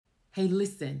Hey,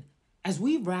 listen, as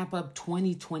we wrap up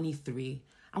 2023,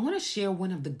 I want to share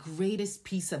one of the greatest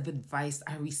piece of advice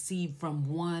I received from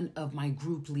one of my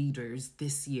group leaders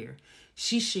this year.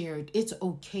 She shared, it's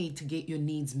okay to get your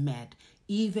needs met,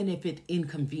 even if it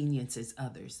inconveniences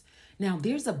others. Now,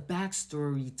 there's a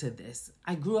backstory to this.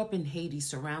 I grew up in Haiti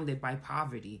surrounded by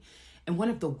poverty. And one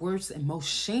of the worst and most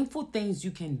shameful things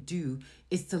you can do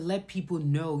is to let people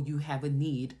know you have a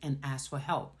need and ask for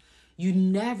help. You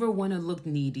never want to look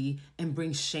needy and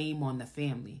bring shame on the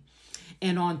family.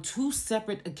 And on two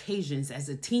separate occasions, as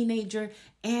a teenager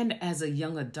and as a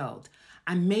young adult,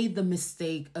 I made the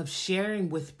mistake of sharing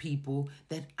with people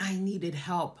that I needed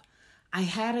help. I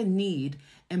had a need,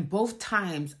 and both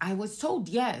times I was told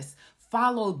yes,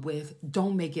 followed with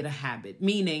don't make it a habit,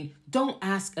 meaning don't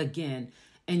ask again.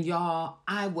 And y'all,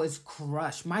 I was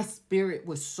crushed. My spirit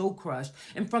was so crushed.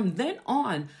 And from then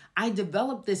on, I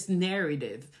developed this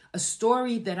narrative, a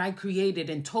story that I created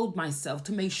and told myself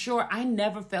to make sure I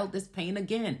never felt this pain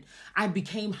again. I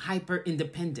became hyper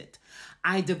independent.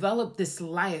 I developed this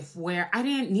life where I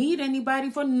didn't need anybody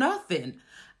for nothing.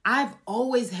 I've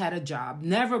always had a job,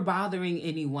 never bothering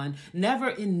anyone, never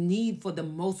in need for the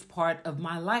most part of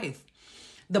my life.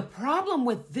 The problem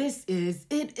with this is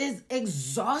it is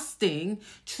exhausting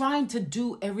trying to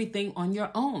do everything on your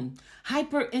own.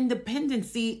 Hyper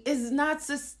independency is not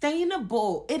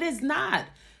sustainable. It is not.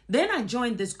 Then I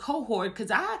joined this cohort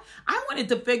because I wanted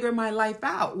to figure my life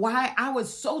out, why I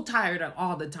was so tired of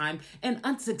all the time and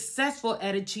unsuccessful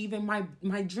at achieving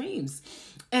my dreams.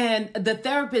 And the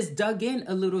therapist dug in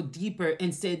a little deeper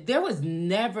and said there was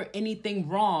never anything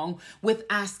wrong with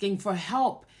asking for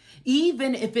help,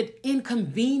 even if it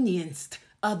inconvenienced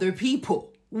other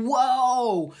people.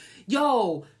 Whoa,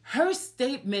 yo, her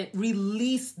statement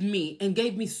released me and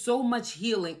gave me so much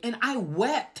healing. And I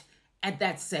wept at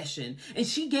that session. And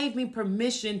she gave me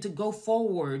permission to go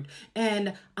forward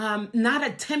and not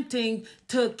attempting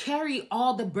to carry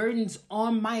all the burdens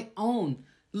on my own.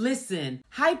 Listen,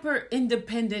 hyper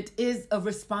independent is a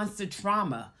response to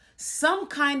trauma, some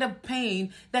kind of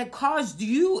pain that caused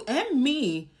you and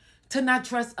me to not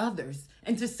trust others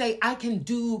and to say, I can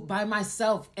do by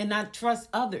myself and not trust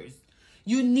others.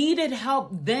 You needed help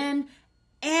then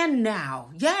and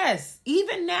now. Yes,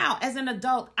 even now as an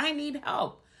adult, I need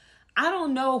help. I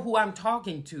don't know who I'm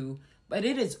talking to, but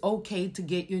it is okay to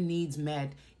get your needs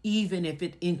met, even if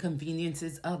it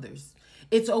inconveniences others.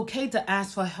 It's okay to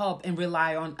ask for help and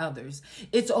rely on others.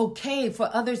 It's okay for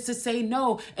others to say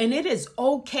no, and it is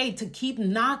okay to keep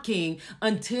knocking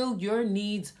until your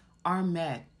needs are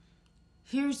met.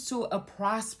 Here's to a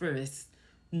prosperous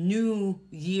new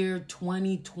year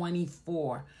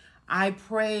 2024. I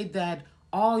pray that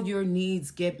all your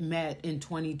needs get met in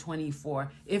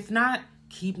 2024. If not,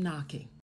 keep knocking.